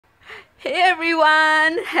Hey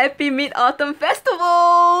everyone! Happy Mid-Autumn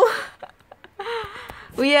Festival!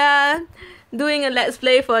 We are doing a Let's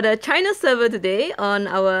Play for the China server today on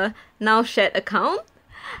our now shared account.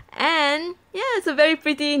 And yeah, it's a very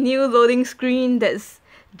pretty new loading screen that's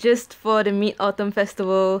just for the Mid-Autumn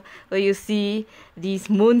Festival, where you see these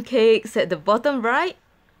mooncakes at the bottom right.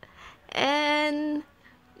 And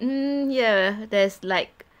yeah, there's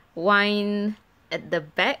like wine at the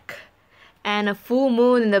back. And a full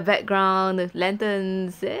moon in the background with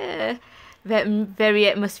lanterns. Yeah, very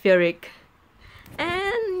atmospheric.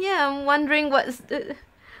 And yeah, I'm wondering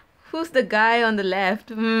who's the guy on the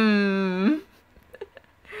left?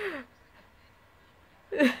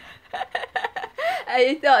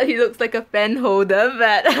 I thought he looks like a pen holder,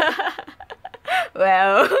 but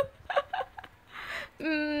well,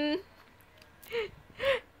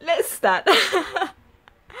 let's start.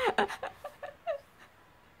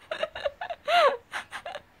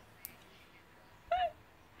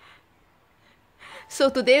 So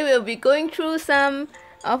today we'll be going through some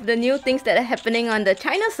of the new things that are happening on the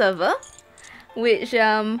China server, which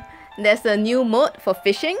there's a new mode for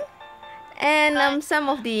fishing, and some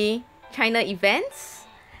of the China events,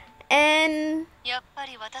 and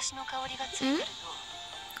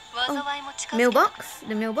mailbox,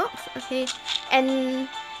 the mailbox, okay, and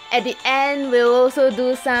at the end we'll also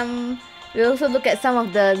look at some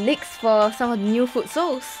of the leaks for some of the new food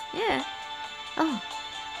souls. Yeah. Oh,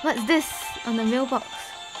 what's this on the mailbox?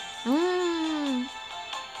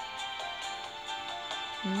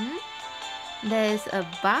 There's a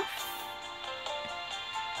buff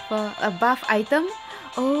item.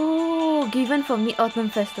 Oh, given for Mid-Autumn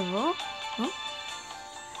Festival. Huh?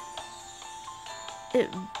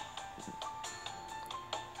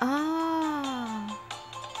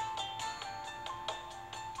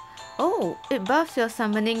 Oh, it buffs your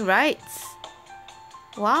summoning rights.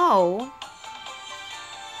 Wow.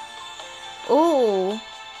 Oh,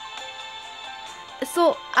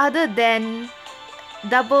 so other than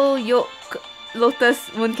double yolk lotus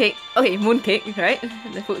mooncake, okay, mooncake, right?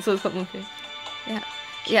 The food soul is called mooncake.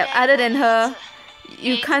 Yeah. Other than her,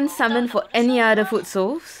 you can't summon for any other food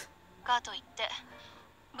souls.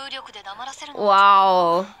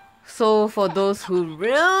 Wow. So for those who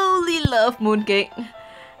really love mooncake,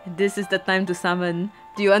 this is the time to summon.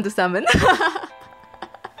 Do you want to summon?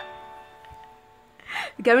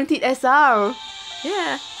 Guaranteed SR.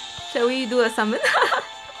 Yeah. Shall we do a summon?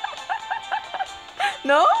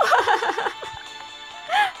 No?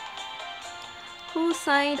 Who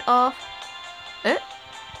signed off?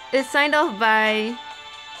 It's signed off by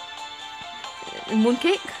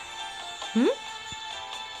Mooncake?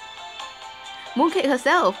 Mooncake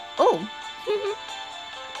herself. Oh.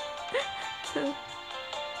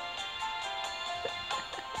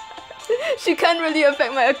 She can't really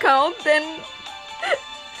affect my account, then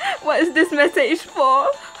what is this message for?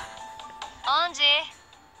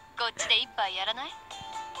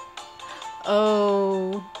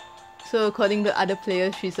 Oh, so according to other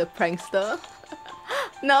players, she's a prankster.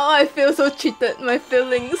 Now I feel so cheated. My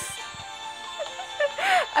feelings.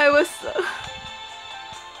 I was.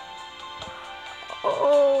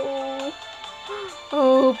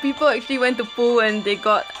 Oh, people actually went to pool and they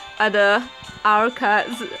got other R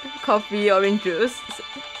cards, coffee, orange juice.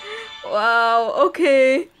 Wow,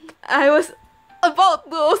 okay. I was about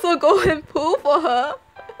to also go and pull for her.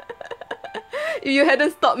 If you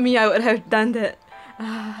hadn't stopped me, I would have done that.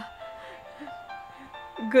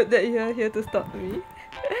 Good that you're here to stop me.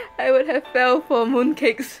 I would have fell for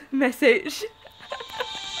Mooncake's message.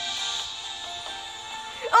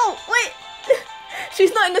 Oh, wait!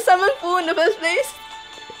 She's not in the summon pool in the first place.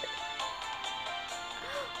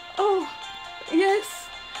 Oh, yes.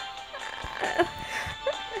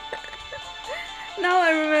 Now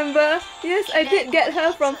I remember. Yes, I did get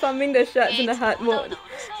her from farming the shards in the hard mode.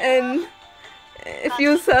 And it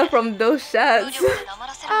fuels her from those shards.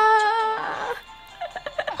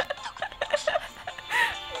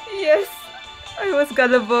 Yes, I was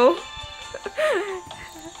gullible.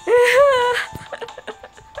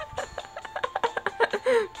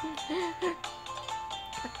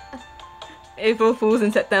 April Fools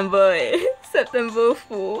in September, eh? September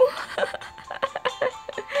Fool.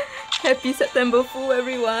 Happy September Fool,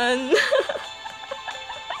 everyone!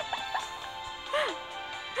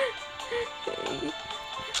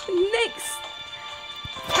 Next!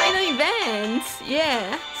 China events!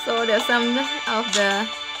 Yeah! So there's some of the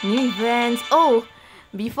new events. Oh!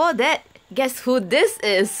 Before that, guess who this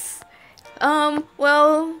is?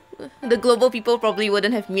 Well, the global people probably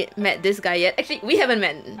wouldn't have met this guy yet. Actually, we haven't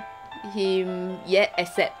met him yet,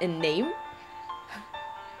 except in name.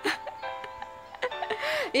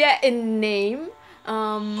 Yeah, in name,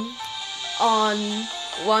 on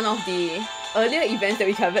one of the earlier events that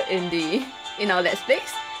we covered in our Let's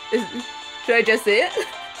Plays. Should I just say it?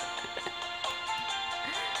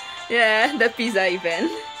 Yeah, the pizza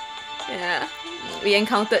event. Yeah, we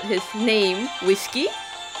encountered his name, Whiskey,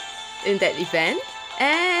 in that event,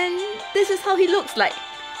 and this is how he looks like.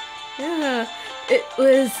 Yeah, it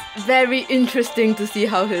was very interesting to see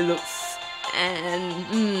how he looks,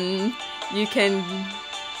 and you can.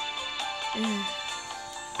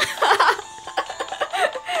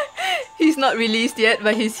 He's not released yet,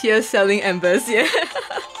 but he's here selling embers. Yeah.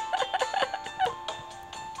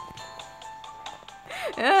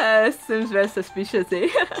 Yeah, seems very suspicious, eh?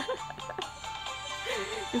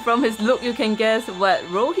 From his look, you can guess what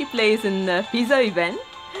role he plays in the pizza event.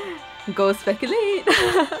 Go speculate.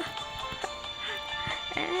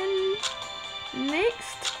 And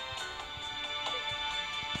next,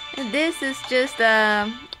 this is just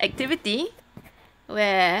an activity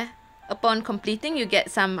where upon completing you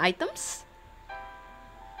get some items.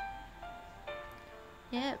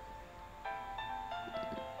 Yep.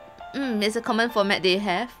 It's a common format they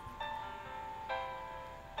have.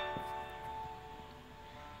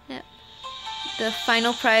 Yep. The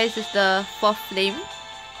final prize is the 4th flame.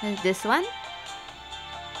 And this one,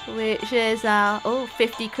 which is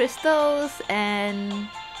 50 crystals and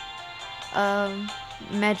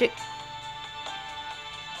magic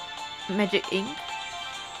ink.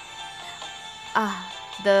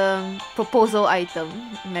 The proposal item,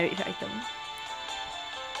 marriage item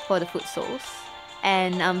for the food souls,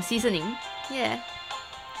 and seasoning. Yeah,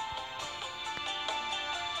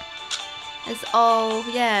 it's all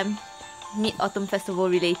Mid Autumn Festival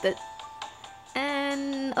related.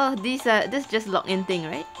 And this just login thing,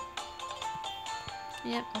 right?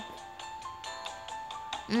 Yep.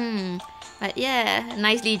 But yeah,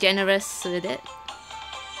 nicely generous with it.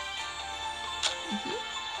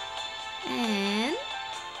 And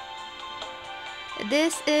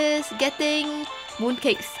this is getting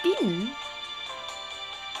mooncake skin.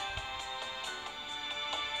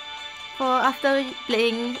 For after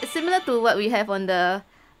playing, similar to what we have on the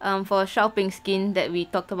for Xiaoping skin that we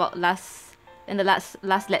talked about in the last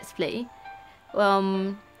Let's Play.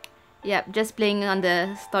 Just playing on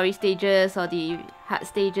the story stages or the hard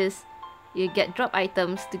stages, you get drop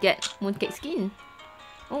items to get mooncake skin.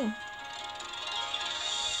 Oh.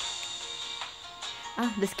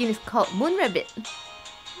 The skin is called Moon Rabbit.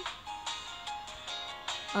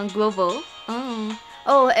 On global. And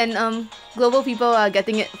global people are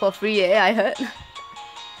getting it for free, I heard.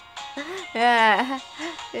 Yeah.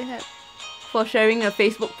 For sharing a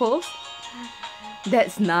Facebook post.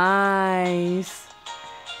 That's nice.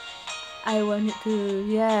 I wanted to,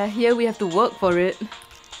 here we have to work for it.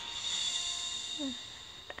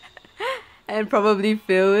 And probably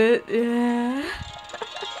feel it, yeah.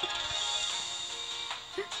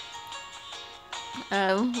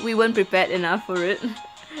 We weren't prepared enough for it.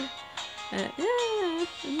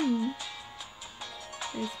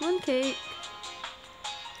 It's mooncake.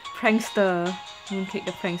 Prankster. Mooncake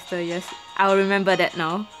the prankster, yes. I'll remember that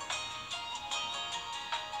now.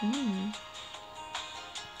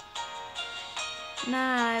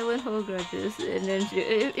 Nah, I won't hold grudges. And then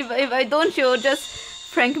if I don't, she'll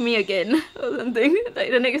just prank me again or something.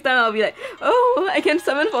 Like the next time I'll be like, oh, I can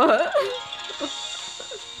summon for her.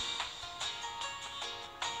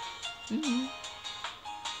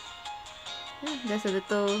 There's a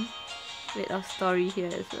little bit of story here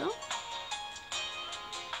as well.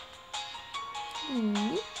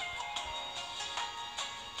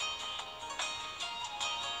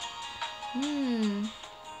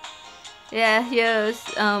 Yeah, here's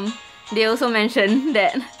they also mentioned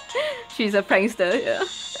that she's a prankster, yeah.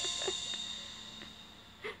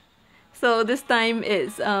 So this time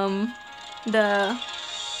it's the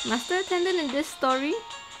master attendant in this story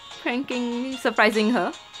surprising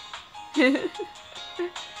her.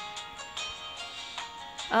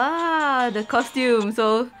 The costume.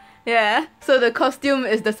 So yeah, so the costume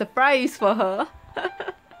is the surprise for her.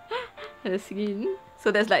 The skin.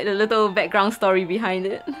 So there's like the little background story behind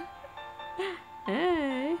it.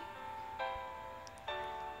 Hey.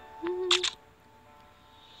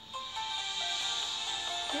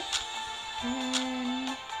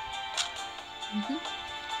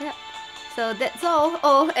 Yep. So that's all.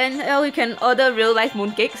 Oh, and we can order real life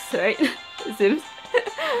mooncakes, right? It seems.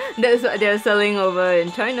 That's what they're selling over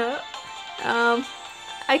in China.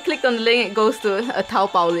 I clicked on the link, it goes to a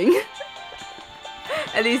Taobao link.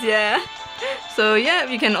 At least, yeah. So yeah,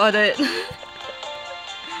 you can order it.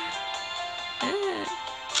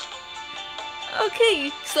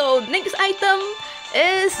 Okay, so next item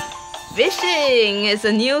is fishing. It's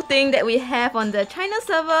a new thing that we have on the China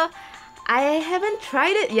server. I haven't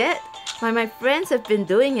tried it yet. My friends have been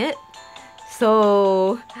doing it.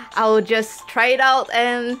 So I'll just try it out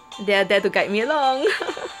and they're there to guide me along.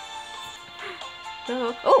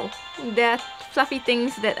 So, oh, there are fluffy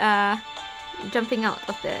things that are jumping out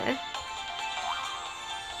of there.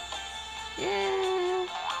 Yeah.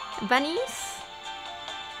 Bunnies.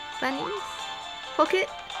 Bunnies. Poke it.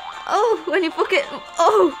 Oh, when you poke it.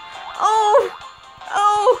 Oh. Oh.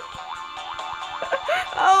 Oh.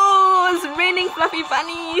 Oh, it's raining fluffy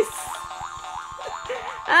bunnies.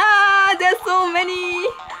 Ah, there's so many.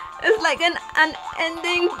 It's like an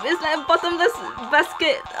unending, it's like a bottomless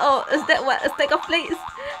basket. Oh, is that what? A stack of plates?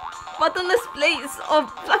 Bottomless plates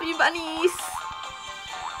of fluffy bunnies.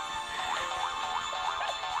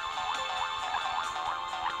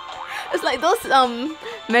 It's like those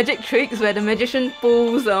magic tricks where the magician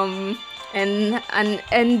pulls an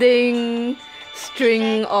unending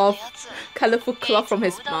string of colorful cloth from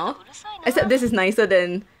his mouth. Except this is nicer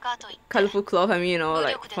than colorful cloth, I mean, you know,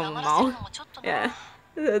 like from a mouth. Yeah.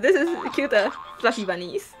 So this is cuter. Fluffy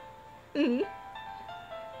bunnies.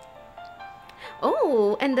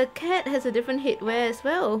 Oh, and the cat has a different headwear as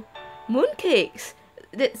well. Mooncakes.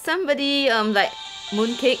 Did somebody like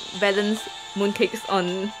mooncake balance mooncakes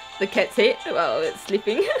on the cat's head while it's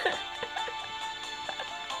sleeping?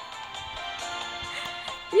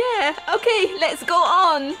 Yeah, okay, let's go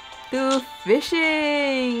on to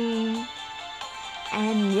fishing.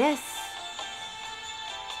 And yes.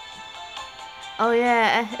 Oh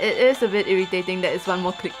yeah, it is a bit irritating that it's one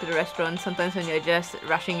more click to the restaurant sometimes when you're just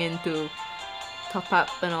rushing in to top up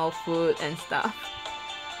and all food and stuff.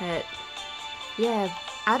 But yeah,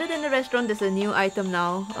 other than the restaurant, there's a new item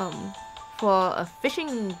now for a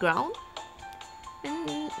fishing ground.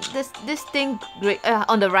 And this thing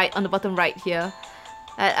on the right, on the bottom right here.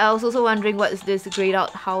 I was also wondering what is this grayed out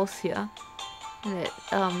house here.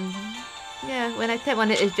 And yeah, when I tap on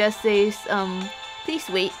it, it just says please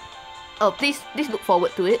wait. Oh, please look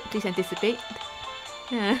forward to it. Please anticipate.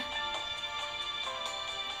 Yeah.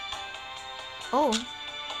 Oh.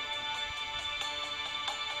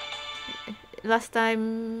 Last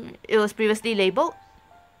time it was previously labeled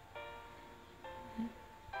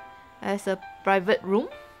as a private room.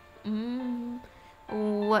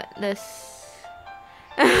 What does...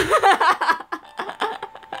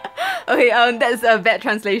 Okay, that's a bad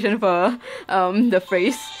translation for the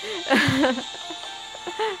phrase.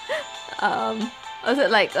 Was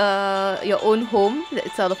it like your own home,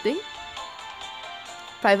 that sort of thing?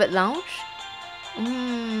 Private lounge?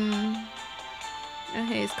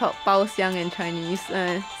 Okay, it's called Bao Xiang in Chinese.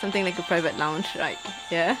 Something like a private lounge, right?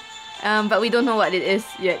 Yeah. But we don't know what it is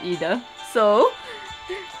yet either. So,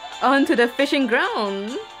 on to the fishing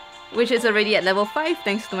ground, which is already at level 5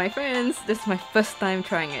 thanks to my friends. This is my first time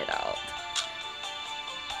trying it out.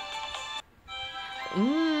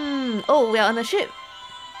 Oh, we are on a ship.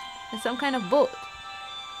 It's some kind of boat.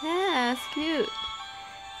 Yeah, it's cute.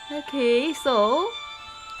 Okay, so...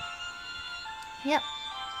 Yep.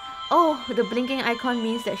 Oh, the blinking icon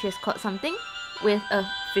means that she has caught something with a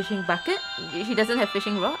fishing bucket. She doesn't have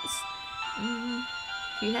fishing rods.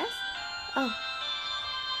 She has? Oh.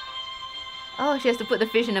 Oh, she has to put the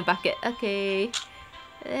fish in a bucket. Okay.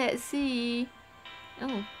 Let's see.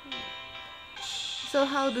 Oh. So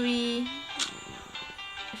how do we...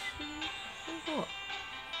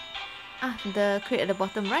 Ah, the crate at the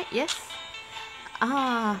bottom right, yes.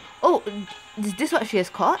 Ah, oh, is this what she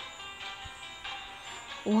has caught?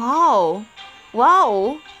 Wow.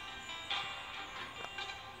 Wow.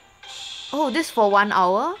 Oh, this for 1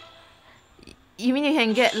 hour? You mean you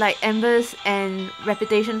can get like embers and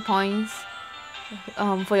reputation points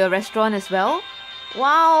for your restaurant as well?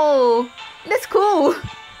 Wow, that's cool.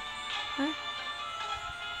 Huh?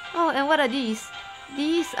 Oh, and what are these?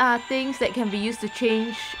 These are things that can be used to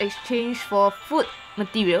exchange for food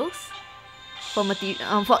materials, for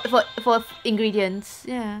ingredients.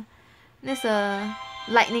 Yeah, there's a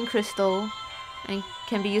lightning crystal, and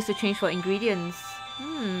can be used to change for ingredients.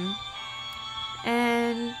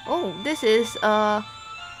 And oh, this is a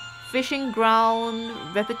fishing ground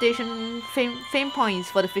reputation fame points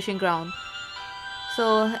for the fishing ground.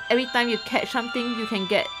 So every time you catch something, you can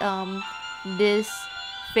get this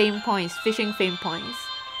fame points, fishing fame points.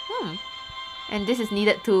 And this is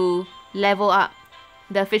needed to level up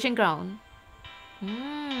the fishing ground.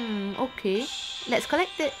 Okay, let's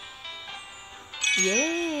collect it.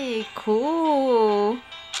 Yay, cool.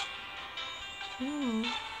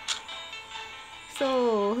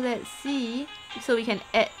 So let's see. So we can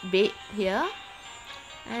add bait here.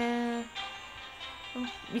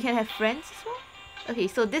 We can have friends as well. Okay,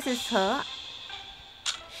 so this is her.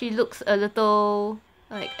 She looks a little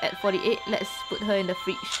like at 48. Let's put her in the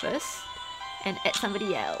fridge first and add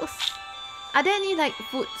somebody else. Are there any like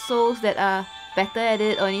food souls that are better at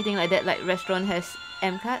it or anything like that? Like restaurant has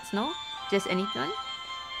M cards? No? Just anyone?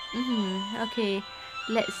 Okay.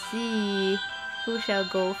 Let's see. Who shall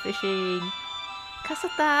go fishing?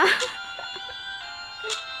 Kasata!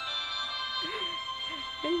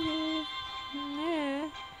 Yeah.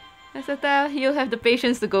 Kasata, you'll have the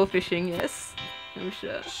patience to go fishing, yes. I'm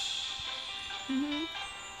sure.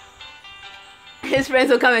 His friends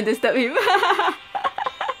will come and disturb him.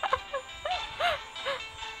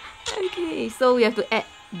 Okay, so we have to add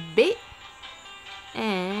bait.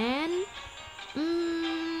 And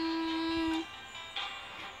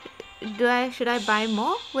should I buy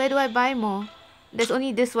more? Where do I buy more? There's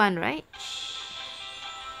only this one, right?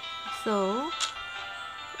 So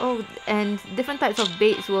and different types of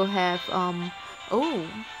baits will have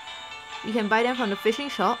you can buy them from the fishing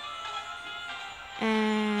shop,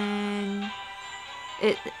 and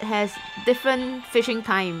it has different fishing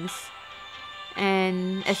times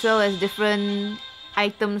and as well as different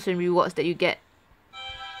items and rewards that you get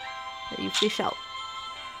that you fish out.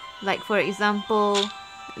 Like for example,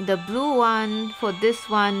 the blue one for this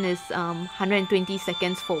one is 120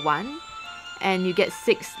 seconds for one, and you get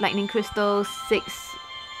 6 lightning crystals, 6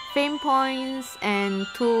 fame points, and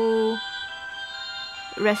 2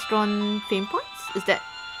 restaurant fame points. Is that?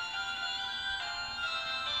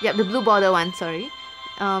 Yep, the blue border one, sorry.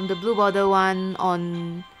 The blue border one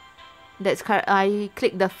on I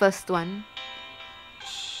clicked the first one.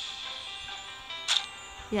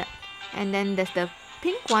 Yeah, and then there's the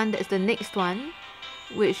pink one, that's the next one,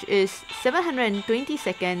 which is 720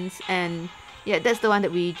 seconds, and yeah, that's the one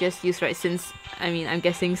that we just used, right? Since, I mean, I'm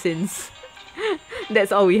guessing since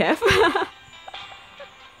that's all we have.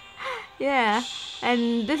 Yeah,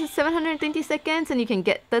 and this is 720 seconds, and you can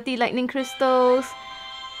get 30 lightning crystals,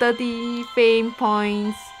 30 fame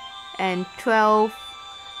points, and 12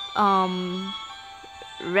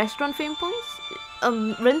 restaurant fame points.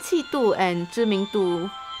 人气度 and 知名度.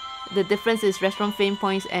 The difference is restaurant fame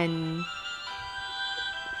points and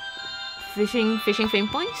fishing fame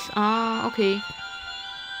points. Okay.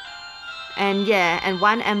 And yeah, and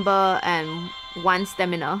 1 ember and 1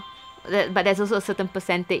 stamina. But there's also a certain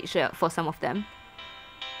percentage for some of them.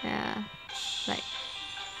 Yeah, like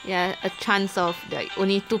a chance of like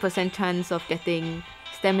only 2% chance of getting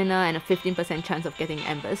stamina and a 15% chance of getting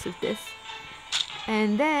embers with this.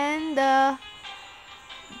 And then the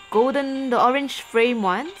orange frame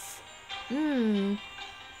ones.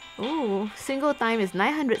 Single time is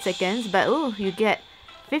 900 seconds, but you get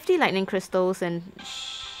 50 lightning crystals and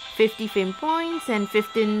 50 fame points and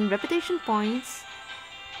 15 reputation points,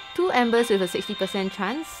 2 embers with a 60%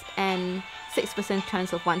 chance and 6%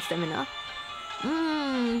 chance of 1 stamina.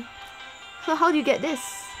 So how do you get this?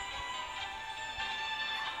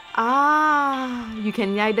 You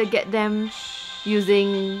can either get them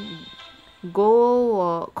using gold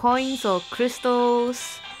or coins or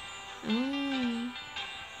crystals.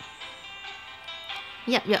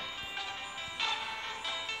 Yep.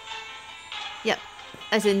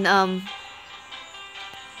 As in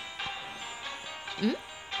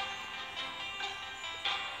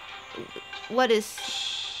what is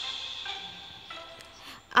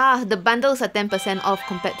the bundles are 10% off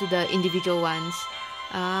compared to the individual ones.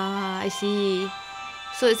 I see.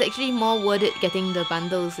 So it's actually more worth it getting the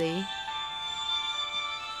bundles, eh?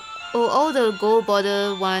 All the gold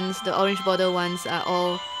border ones, the orange border ones are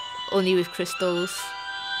all only with crystals.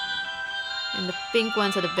 And the pink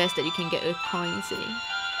ones are the best that you can get with coins, eh?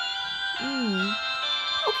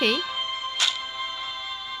 Okay.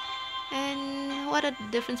 And what are the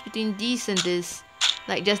difference between these and this?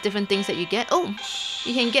 Like just different things that you get?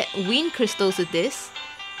 You can get wind crystals with this.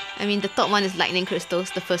 I mean, the top one is lightning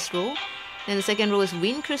crystals, the first row. Then the second row is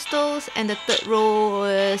wind crystals, and the third row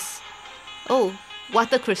is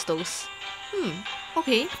water crystals.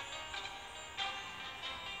 Okay.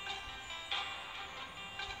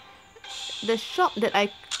 The shop that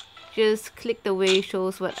I just clicked away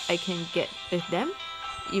shows what I can get with them.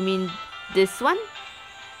 You mean this one?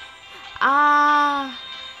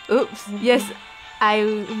 Oops. Yes,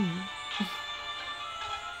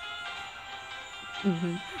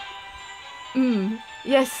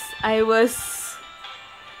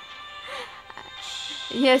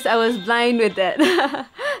 Yes, I was blind with that.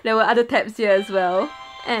 There were other tabs here as well.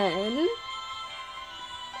 And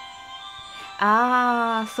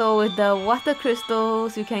so with the water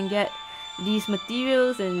crystals you can get these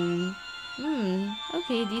materials and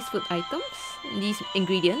these food items, these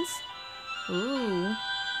ingredients.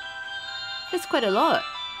 That's quite a lot.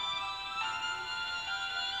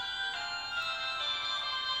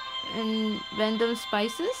 And random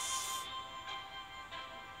spices.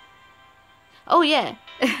 Oh yeah,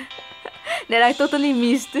 that I totally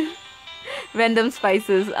missed. Random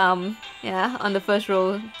spices. Yeah, on the first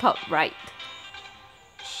row, top right.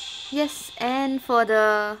 Yes, and for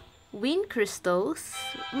the wind crystals,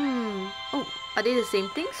 oh, are they the same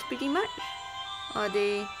things pretty much? Or are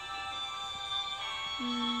they?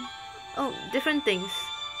 Oh, different things.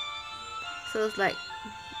 So it's like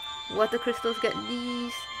water crystals get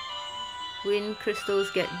these, wind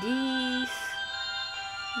crystals get these.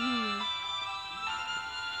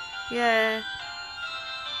 Yeah.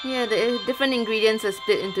 Yeah, the different ingredients are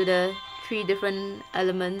split into the 3 different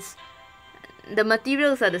elements. The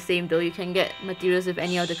materials are the same though. You can get materials with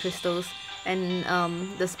any of the crystals, and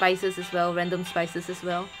the spices as well, random spices as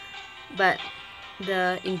well. But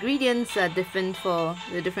the ingredients are different for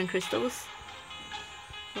the different crystals.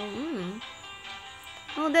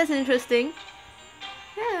 Oh, that's interesting.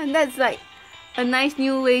 Yeah, and that's like a nice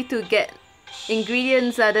new way to get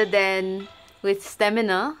ingredients other than with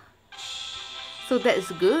stamina. So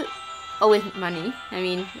that's good. Or with money. I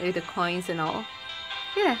mean, with the coins and all.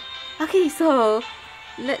 Yeah. Okay, so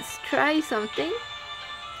let's try something.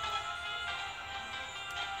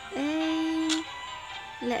 And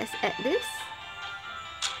let's add this.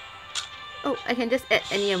 Oh, I can just add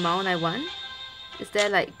any amount I want. Is there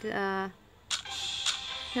like tell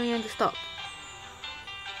me when to stop.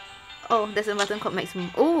 Oh, there's a button called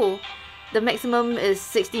maximum. Oh, the maximum is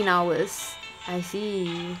 16 hours. I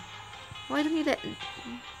see. Why don't you let...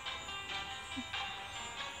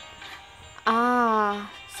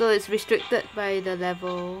 so it's restricted by the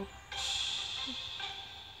level.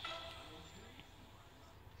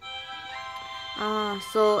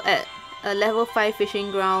 So at a level 5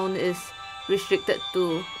 fishing ground is restricted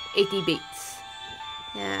to 80 baits.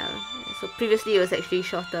 Yeah, so previously it was actually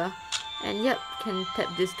shorter. And yep, can tap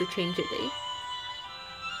this to change it, eh?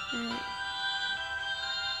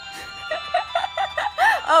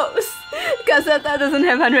 Oh, Kasata doesn't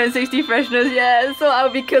have 160 freshness yet, so I'll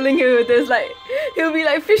be killing him with this. Like, he'll be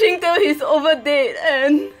like fishing till he's over dead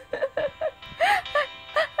and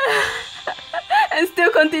and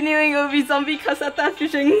still continuing. It'll be zombie Kasata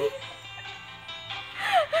fishing.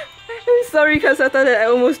 I'm sorry, Kasata, that I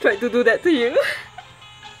almost tried to do that to you.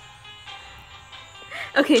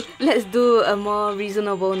 Okay, let's do a more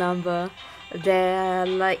reasonable number. There are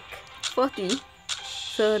like 40,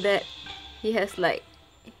 so that he has like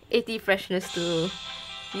 80 freshness to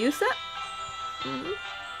use up.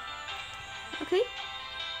 Okay.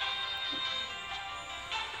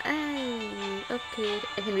 Okay,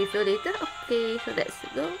 I can refill later. Okay, so let's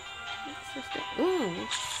go. Let's just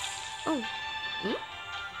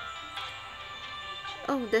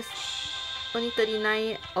oh, there's only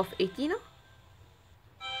 39 of 80 now.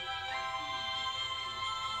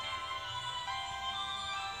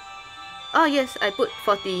 Oh yes, I put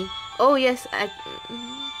 40. Oh yes, I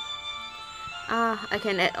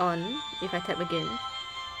can add on if I tap again.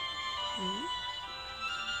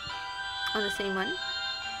 On the same one.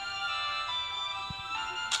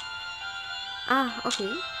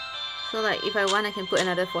 Okay. So like if I want, I can put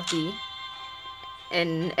another 40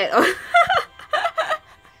 and add on.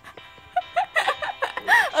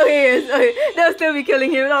 Okay, yes, okay. That'll still be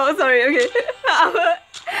killing him. Oh, sorry, okay. I'll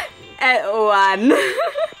add 1.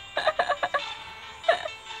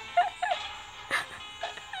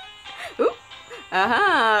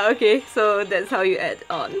 Okay, so that's how you add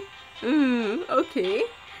on. Okay.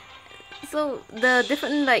 So the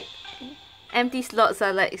different like empty slots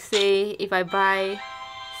are like, say if I buy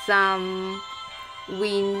some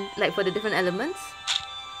wind, like for the different elements.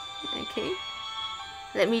 Okay.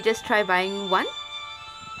 Let me just try buying 1.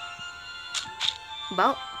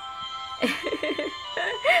 About.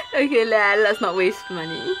 Okay, let's not waste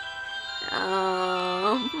money.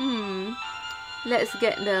 Let's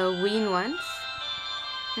get the wind ones.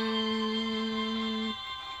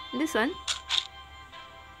 This one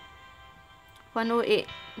 108.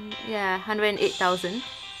 Yeah, 108,000.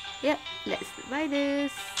 Yep, let's buy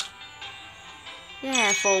this.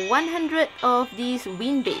 Yeah, for 100 of these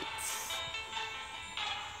wind baits.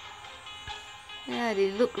 Yeah,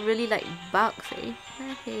 they look really like bugs, eh?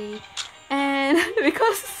 Okay. And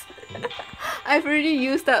because I've already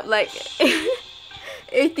used up like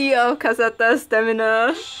 80 of Kasata's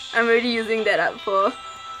stamina, I'm already using that up for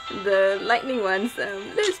the lightning ones.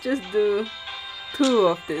 Let's just do 2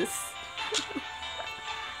 of this.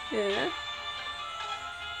 Yeah.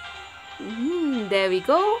 There we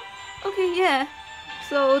go. Okay, yeah.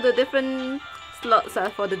 So the different slots are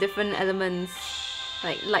for the different elements.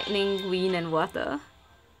 like lightning, wind, and water.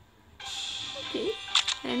 Okay,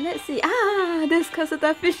 and let's see. Ah, there's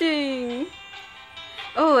Kasata fishing.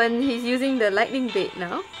 Oh, and he's using the lightning bait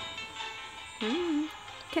now.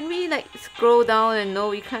 Can we like scroll down and no,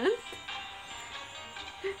 we can't?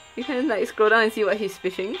 We can like scroll down and see what he's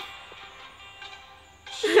fishing.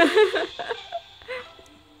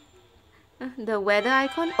 The weather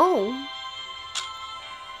icon. Oh,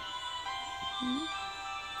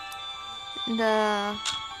 the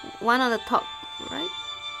one on the top, right?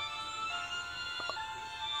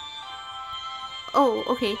 Oh,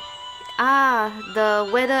 okay. Ah, the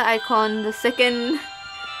weather icon, the second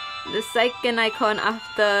icon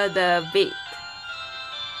after the bait.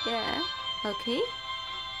 Yeah, okay.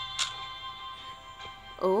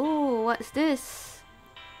 Oh, what's this?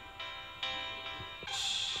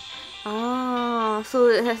 Ah, so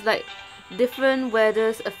it has like different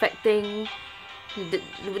weathers affecting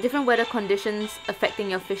different weather conditions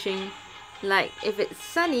affecting your fishing. Like if it's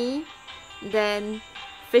sunny, then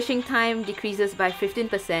fishing time decreases by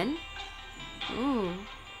 15%.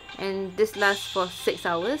 And this lasts for 6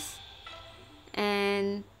 hours.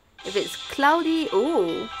 And if it's cloudy,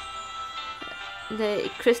 the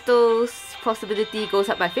crystals possibility goes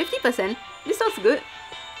up by 50%. This sounds good,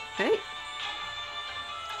 right?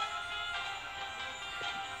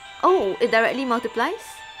 Oh, it directly multiplies.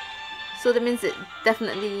 So that means it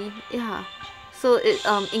definitely, yeah. So it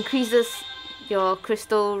increases your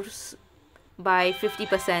crystals by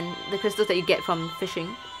 50%, the crystals that you get from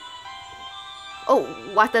fishing. Oh,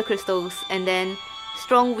 water crystals, and then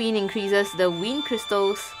strong wind increases the wind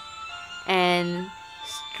crystals, and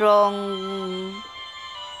strong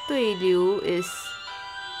对流 is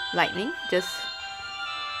lightning, just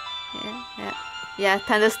yeah,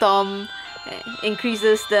 thunderstorm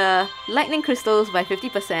increases the lightning crystals by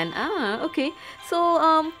 50%. Ah, okay.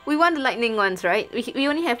 So we want the lightning ones, right? We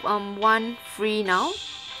only have one free now.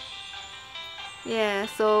 Yeah,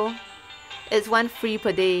 so it's one free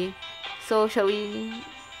per day. So shall we?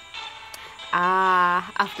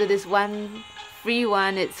 Ah, after this one free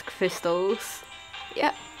one, it's crystals.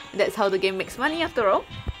 Yeah, that's how the game makes money after all.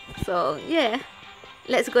 So yeah,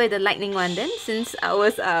 let's go with the lightning one then, since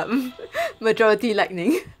ours majority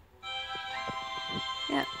lightning.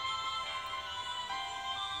 Yeah.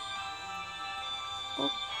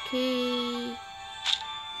 Okay.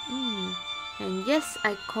 And yes,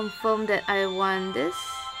 I confirm that I want this.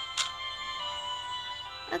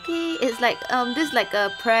 Okay, it's like this like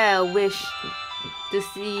a prayer, a wish to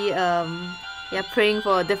see yeah, praying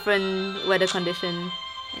for a different weather condition.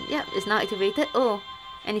 And yeah, it's now activated. Oh,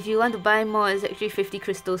 and if you want to buy more, it's actually 50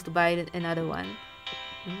 crystals to buy another one.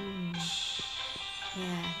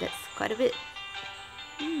 Yeah, that's quite a bit.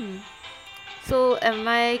 So am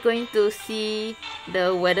I going to see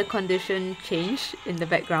the weather condition change in the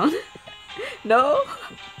background? No?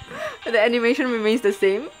 The animation remains the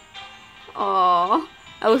same? Aww,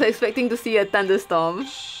 I was expecting to see a thunderstorm.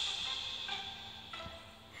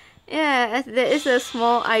 Yeah, there is a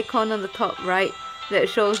small icon on the top right that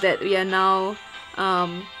shows that we are now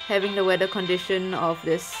having the weather condition of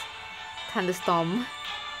this thunderstorm.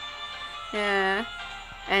 Yeah,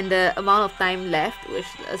 and the amount of time left, which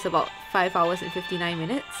is about 5 hours and 59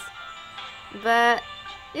 minutes. But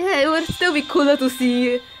yeah, it would still be cooler to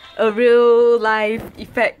see a real life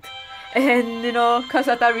effect and, you know,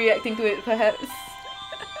 Kasata reacting to it perhaps.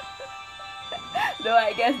 Though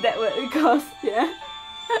I guess that would cost, yeah,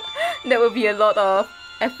 that would be a lot of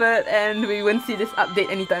effort and we won't see this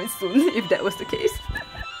update anytime soon if that was the case.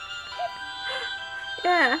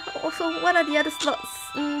 Yeah, also what are the other slots?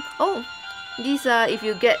 Oh, these are if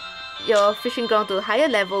you get your fishing ground to higher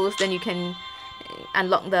levels, then you can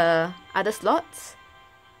unlock the other slots.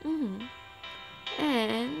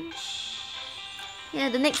 And yeah,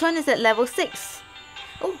 the next one is at level 6.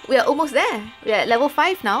 Oh, we are almost there. We are at level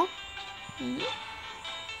 5 now.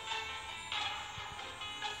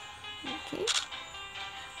 Okay.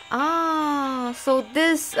 Ah, so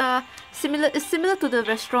this is similar to the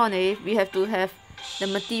restaurant. We have to have the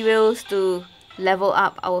materials to level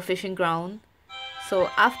up our fishing ground. So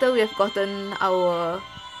after we have gotten our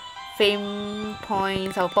fame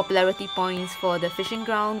points, our popularity points for the fishing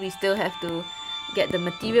ground, we still have to get the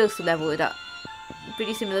materials to level it up.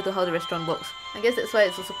 Pretty similar to how the restaurant works. I guess that's why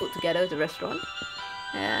it's also put together with the restaurant.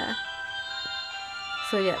 Yeah.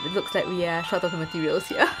 So yeah, it looks like we are short of the materials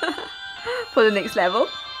here for the next level.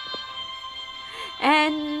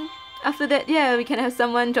 And after that, yeah, we can have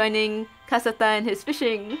someone joining Kasata and his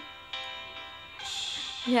fishing.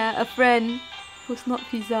 Yeah, a friend who's not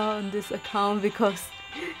Pizza on this account because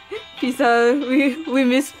Pizza, we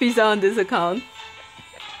miss Pizza on this account.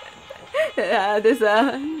 Yeah, there's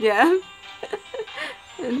a yeah.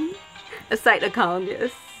 A side account,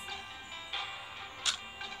 yes.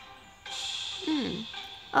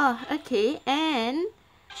 Oh, okay, and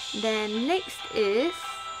then next is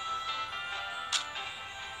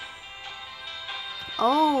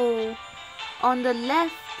oh, on the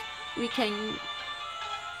left we can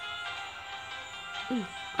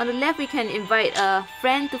on the left we can invite a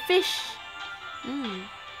friend to fish.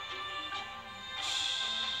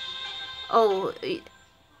 Oh, it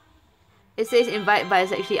says invite, but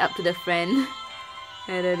it's actually up to the friend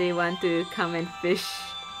whether they want to come and fish.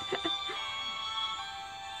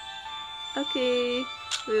 Okay,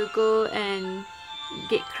 we'll go and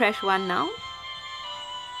get Crash 1 now.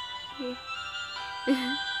 Okay.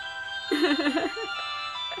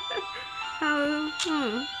 How?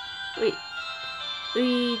 Wait,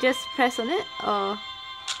 we just press on it or?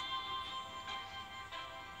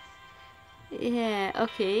 Yeah,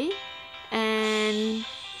 okay. And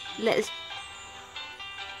let's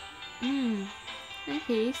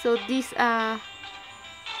okay, so these are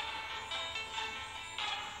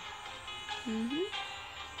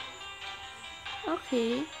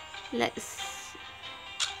okay, let's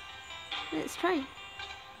try.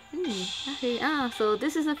 Okay, so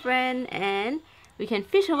this is a friend and we can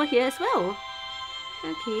fish over here as well.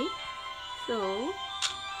 Okay, so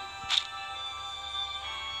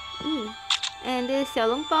and there's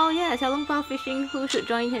Xiaolongbao. Yeah, Xiaolongbao fishing. Who should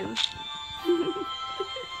join him?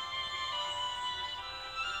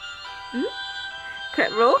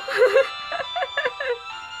 Crab roll.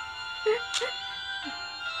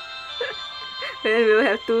 Then we'll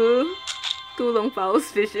have two longbaos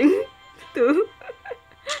fishing. Two.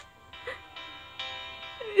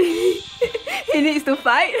 He needs to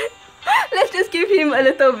fight. Let's just give him a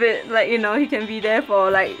little bit, like, you know, he can be there for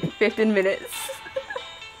like 15 minutes.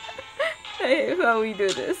 Hey, how we do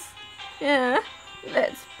this? Yeah,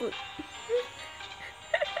 let's put.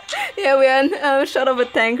 Yeah, we're short of a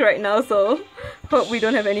tank right now, so hope we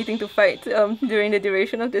don't have anything to fight during the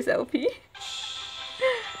duration of this LP.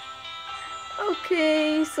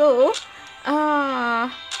 Okay, so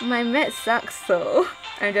my math sucks, so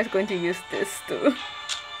I'm just going to use this too.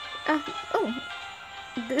 Oh,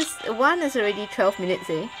 this one is already 12 minutes,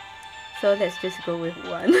 eh? So let's just go with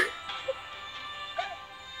 1.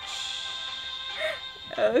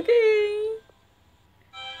 Okay.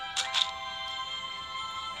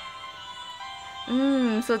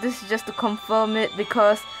 So this is just to confirm it,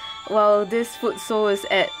 because while this futsal is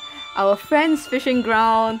at our friend's fishing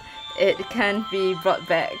ground, it can't be brought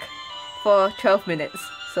back for 12 minutes.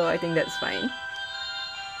 So I think that's fine.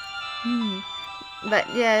 But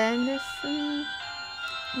yeah,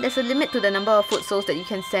 there's a limit to the number of futsals that you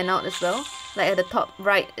can send out as well. Like at the top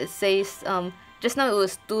right, it says just now it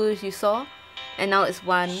was 2 you saw, and now it's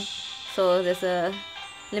 1. So there's a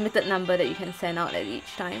limited number that you can send out at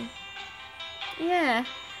each time. Yeah,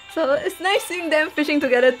 so it's nice seeing them fishing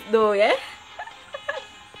together though, yeah?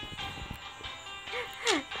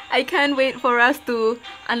 I can't wait for us to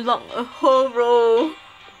unlock a whole row,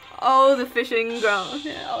 all the fishing ground,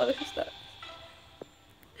 yeah, all the stuff.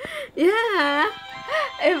 Yeah,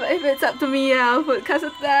 if it's up to me, yeah, I'll put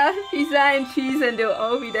casata, pizza and cheese and they'll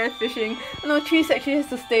all be there fishing. No, cheese actually has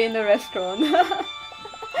to stay in the restaurant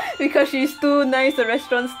because she's too nice a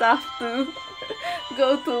restaurant staff to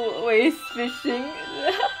go to waste fishing.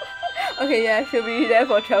 Okay, yeah, she'll be there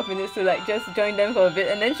for 12 minutes to like just join them for a bit,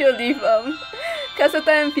 and then she'll leave casata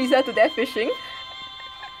and pizza to their fishing.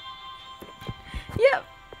 Yep.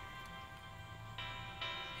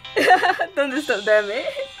 Don't disturb them, eh?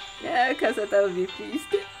 Yeah, casata will be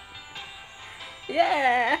pleased.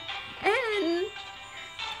 Yeah, and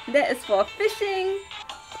that is for fishing.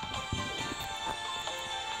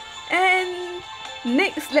 And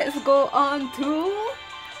next, let's go on to...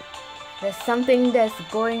 There's something that's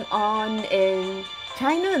going on in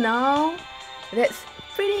China now that's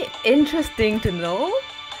pretty interesting to know.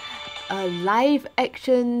 A live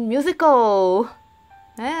action musical.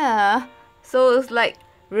 Yeah. So it's like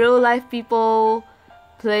real life people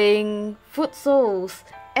playing futsals.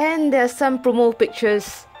 And there's some promo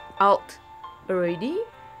pictures out already.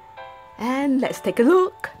 And let's take a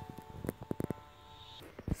look.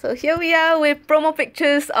 So here we are with promo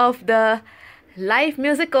pictures of the live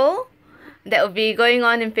musical that will be going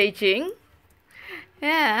on in Beijing.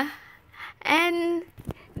 Yeah. And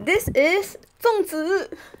this is Zongzi.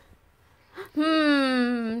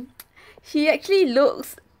 He actually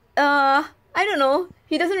looks, I don't know,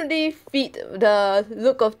 he doesn't really fit the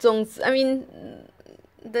look of Zongzi. I mean,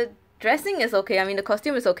 the dressing is okay, I mean the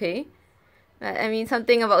costume is okay. I mean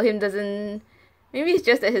something about him doesn't, maybe it's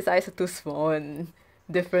just that his eyes are too small and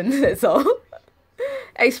different, that's all.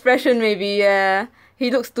 Expression maybe, yeah.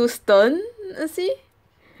 He looks too stern, see?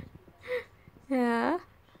 Yeah.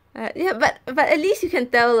 Yeah, but at least you can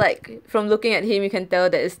tell, like, from looking at him, you can tell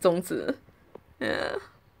that it's Zhongzi. Yeah.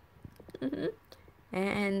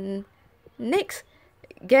 And next,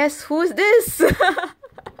 guess who's this?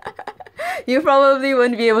 You probably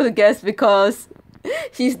won't be able to guess because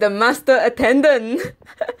he's the master attendant.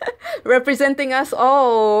 Representing us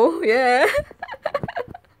all. Yeah.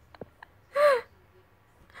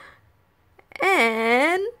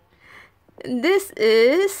 And this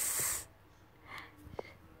is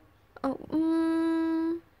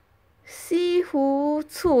Sihu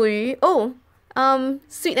Cuyu. Oh,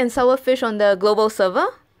 sweet and sour fish on the global server.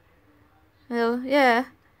 Well, yeah,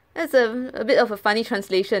 that's a bit of a funny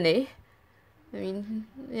translation, eh? I mean,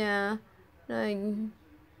 yeah, like,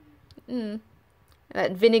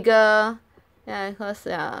 like vinegar, yeah, cause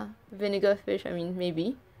vinegar fish. I mean,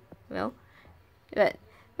 maybe, well, but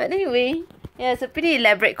anyway, yeah, it's a pretty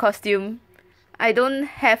elaborate costume. I don't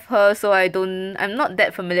have her, so I'm not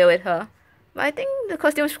that familiar with her, but I think the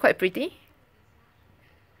costume is quite pretty.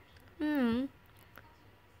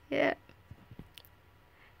 Yeah.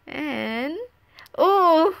 And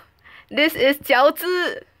oh, this is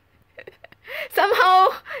Jiaozi. Somehow,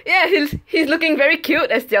 yeah, he's looking very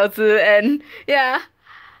cute as Jiaozi, and yeah,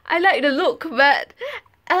 I like the look, but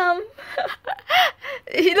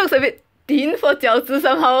he looks a bit thin for Jiaozi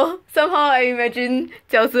somehow. Somehow I imagine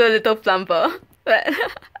Jiaozi a little plumper, but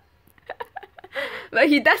but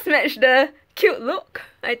he does match the cute look,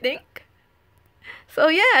 I think. So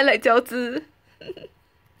yeah, I like Jiaozi.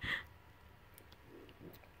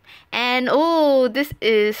 And oh, this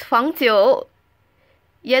is Huangjiu,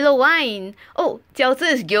 yellow wine. Oh,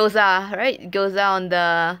 jiaozi is gyoza, right? Gyoza on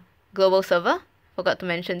the global server. Forgot to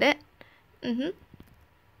mention that.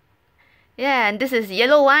 Yeah, and this is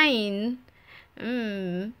yellow wine.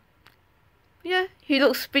 Yeah, he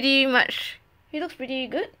looks pretty good,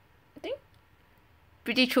 I think.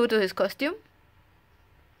 Pretty true to his costume.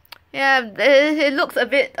 Yeah, it looks a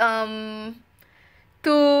bit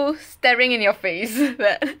too staring in your face,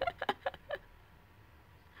 but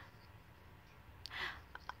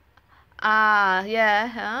yeah,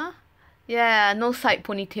 huh? Yeah, no side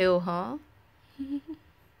ponytail, huh?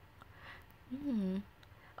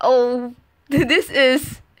 Oh, this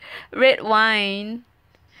is red wine,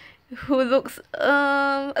 who looks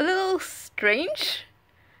a little strange.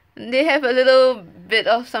 They have a little bit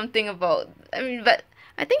of something about, I mean, but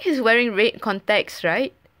I think he's wearing red contacts,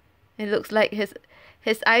 right? It looks like his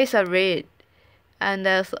eyes are red, and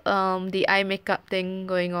there's the eye makeup thing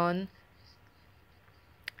going on.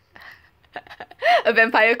 A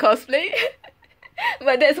vampire cosplay.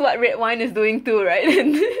 But that's what red wine is doing too, right?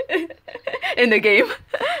 In the game.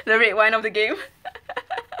 The red wine of the game.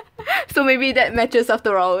 So maybe that matches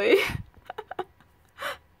after all, eh?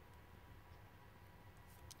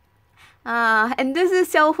 And this is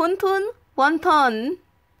Xiao Huntun Wonton,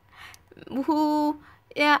 who,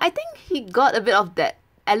 yeah, I think he got a bit of that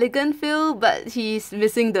elegant feel, but he's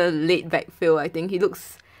missing the laid back feel. I think he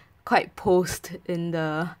looks quite posed in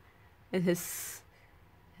the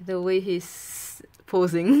way he's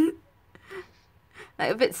posing.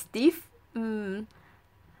 Like a bit stiff.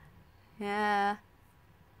 Yeah.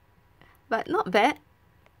 But not bad.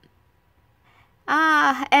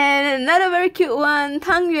 And another very cute one,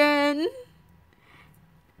 Tang Yuan.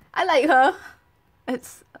 I like her.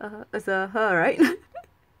 It's a her, right?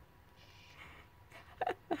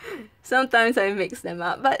 Sometimes I mix them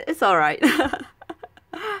up, but it's alright.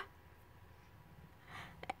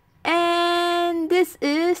 And this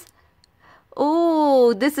is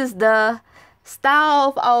the star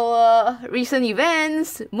of our recent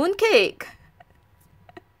events, Mooncake.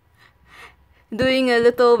 Doing a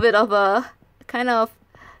little bit of a kind of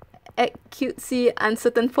cutesy,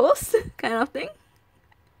 uncertain pose kind of thing.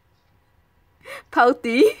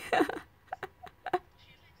 Pouty.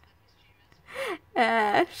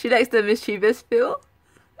 She likes the mischievous feel.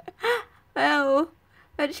 Well,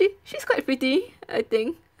 but she's quite pretty, I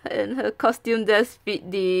think. And her costume does fit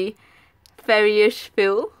the fairyish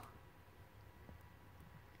feel.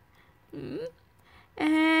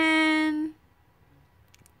 And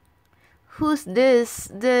who's this?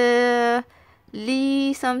 The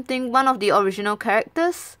Lee something, one of the original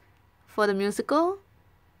characters for the musical.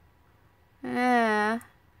 Yeah.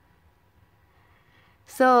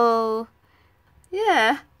 So,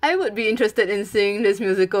 yeah, I would be interested in seeing this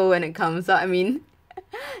musical when it comes out. I mean,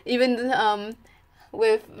 even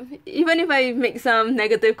if I make some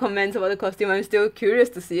negative comments about the costume, I'm still curious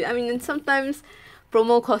to see it. I mean, sometimes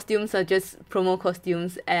promo costumes are just promo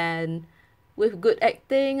costumes, and with good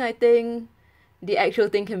acting, I think the actual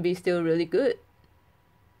thing can be still really good.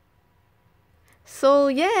 So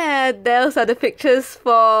yeah, those are the pictures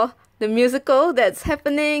for the musical that's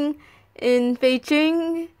happening in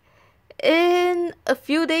Beijing in a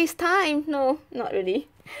few days' time. No, not really.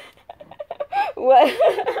 What?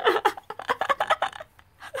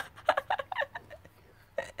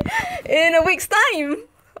 In a week's time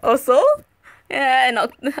or so. Yeah, in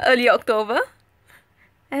early October.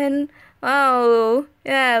 And wow,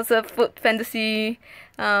 yeah, it's a food fantasy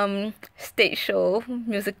stage show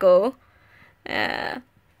musical. Yeah.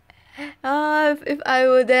 If I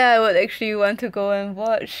were there, I would actually want to go and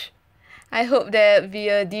watch. I hope there be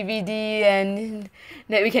a DVD and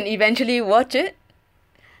that we can eventually watch it.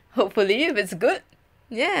 Hopefully, if it's good.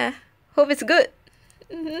 Yeah, hope it's good.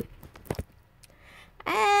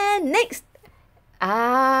 And next,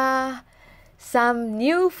 some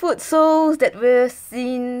new food shows that we've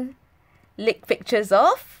seen leaked pictures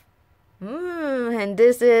of. And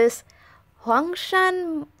this is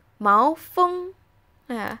Huangshan Maofeng.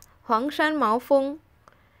 Yeah, Huangshan Maofeng.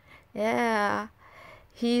 Yeah,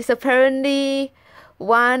 he's apparently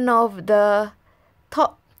one of the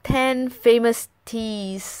top 10 famous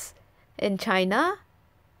teas in China.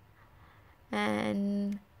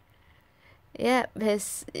 And yeah,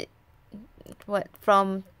 his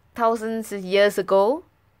from thousands of years ago,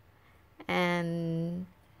 and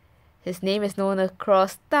his name is known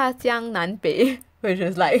across 大江南北, which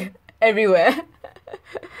is like everywhere,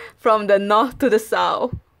 from the north to the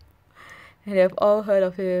south, and they've all heard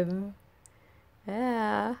of him.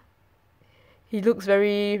 Yeah, he looks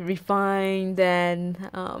very refined and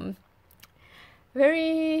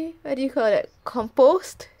very, what do you call it,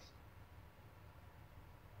 composed.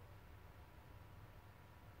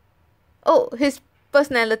 Oh, his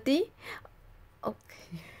personality.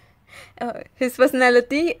 Okay. His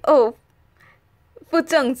personality. Oh, 不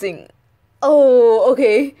正经. Oh,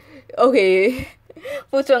 okay. Okay.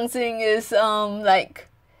 不正经 is like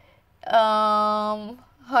how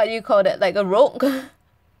do you call that? Like a rogue.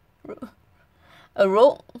 A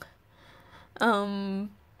rogue.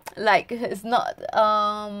 Like it's not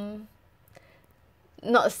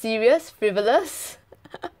serious, frivolous.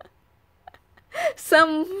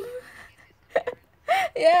 Some.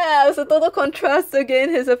 Yeah, it's a total contrast again,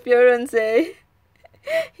 his appearance, eh?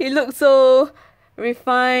 He looks so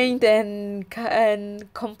refined and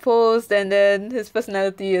composed, and then his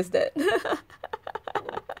personality is that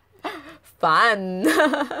fun.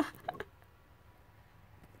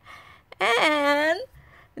 And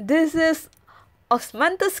this is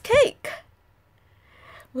osmanthus cake,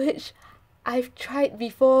 which I've tried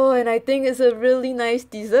before and I think is a really nice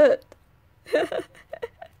dessert.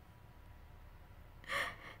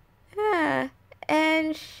 Yeah,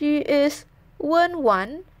 and she is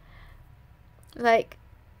Wen, like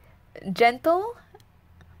gentle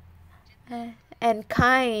and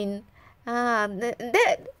kind.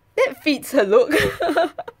 That fits her look.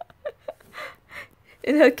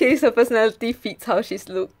 In her case, her personality fits how she's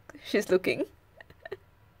looking.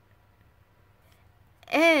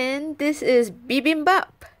 And this is bibimbap.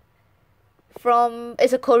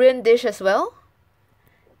 It's a Korean dish as well.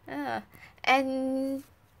 And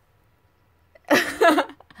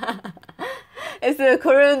it's a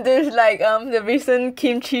Korean dish like the recent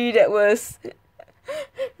kimchi that was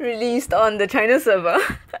released on the China server.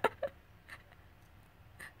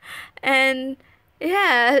 And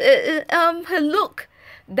yeah, her look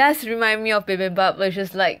does remind me of bibimbap, which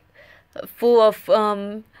is like full of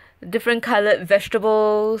different colored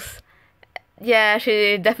vegetables. Yeah,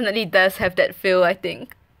 she definitely does have that feel, I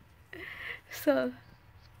think. So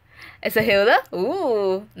it's a Hilda.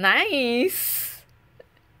 Ooh, nice.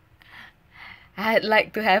 I'd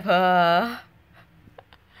like to have her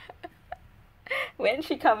when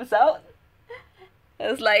she comes out.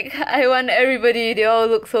 It's like, I want everybody, they all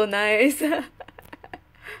look so nice.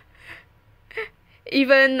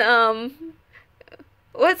 Even,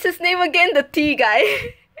 what's his name again? The tea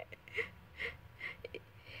guy.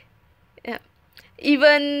 Yeah.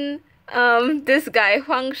 Even, this guy,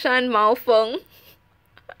 Huangshan Maofeng.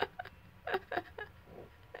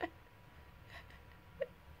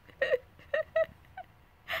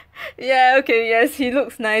 Yeah, okay, yes, he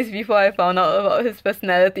looks nice before I found out about his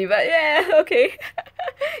personality, but yeah, okay.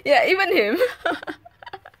 Yeah, even him.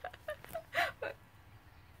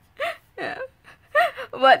 Yeah.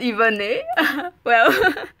 What even, eh? Well.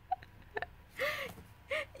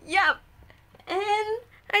 Yep. And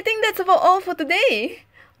I think that's about all for today.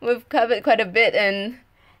 We've covered quite a bit in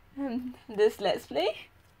this Let's Play.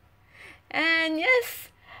 And yes,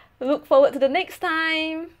 look forward to the next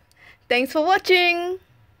time. Thanks for watching.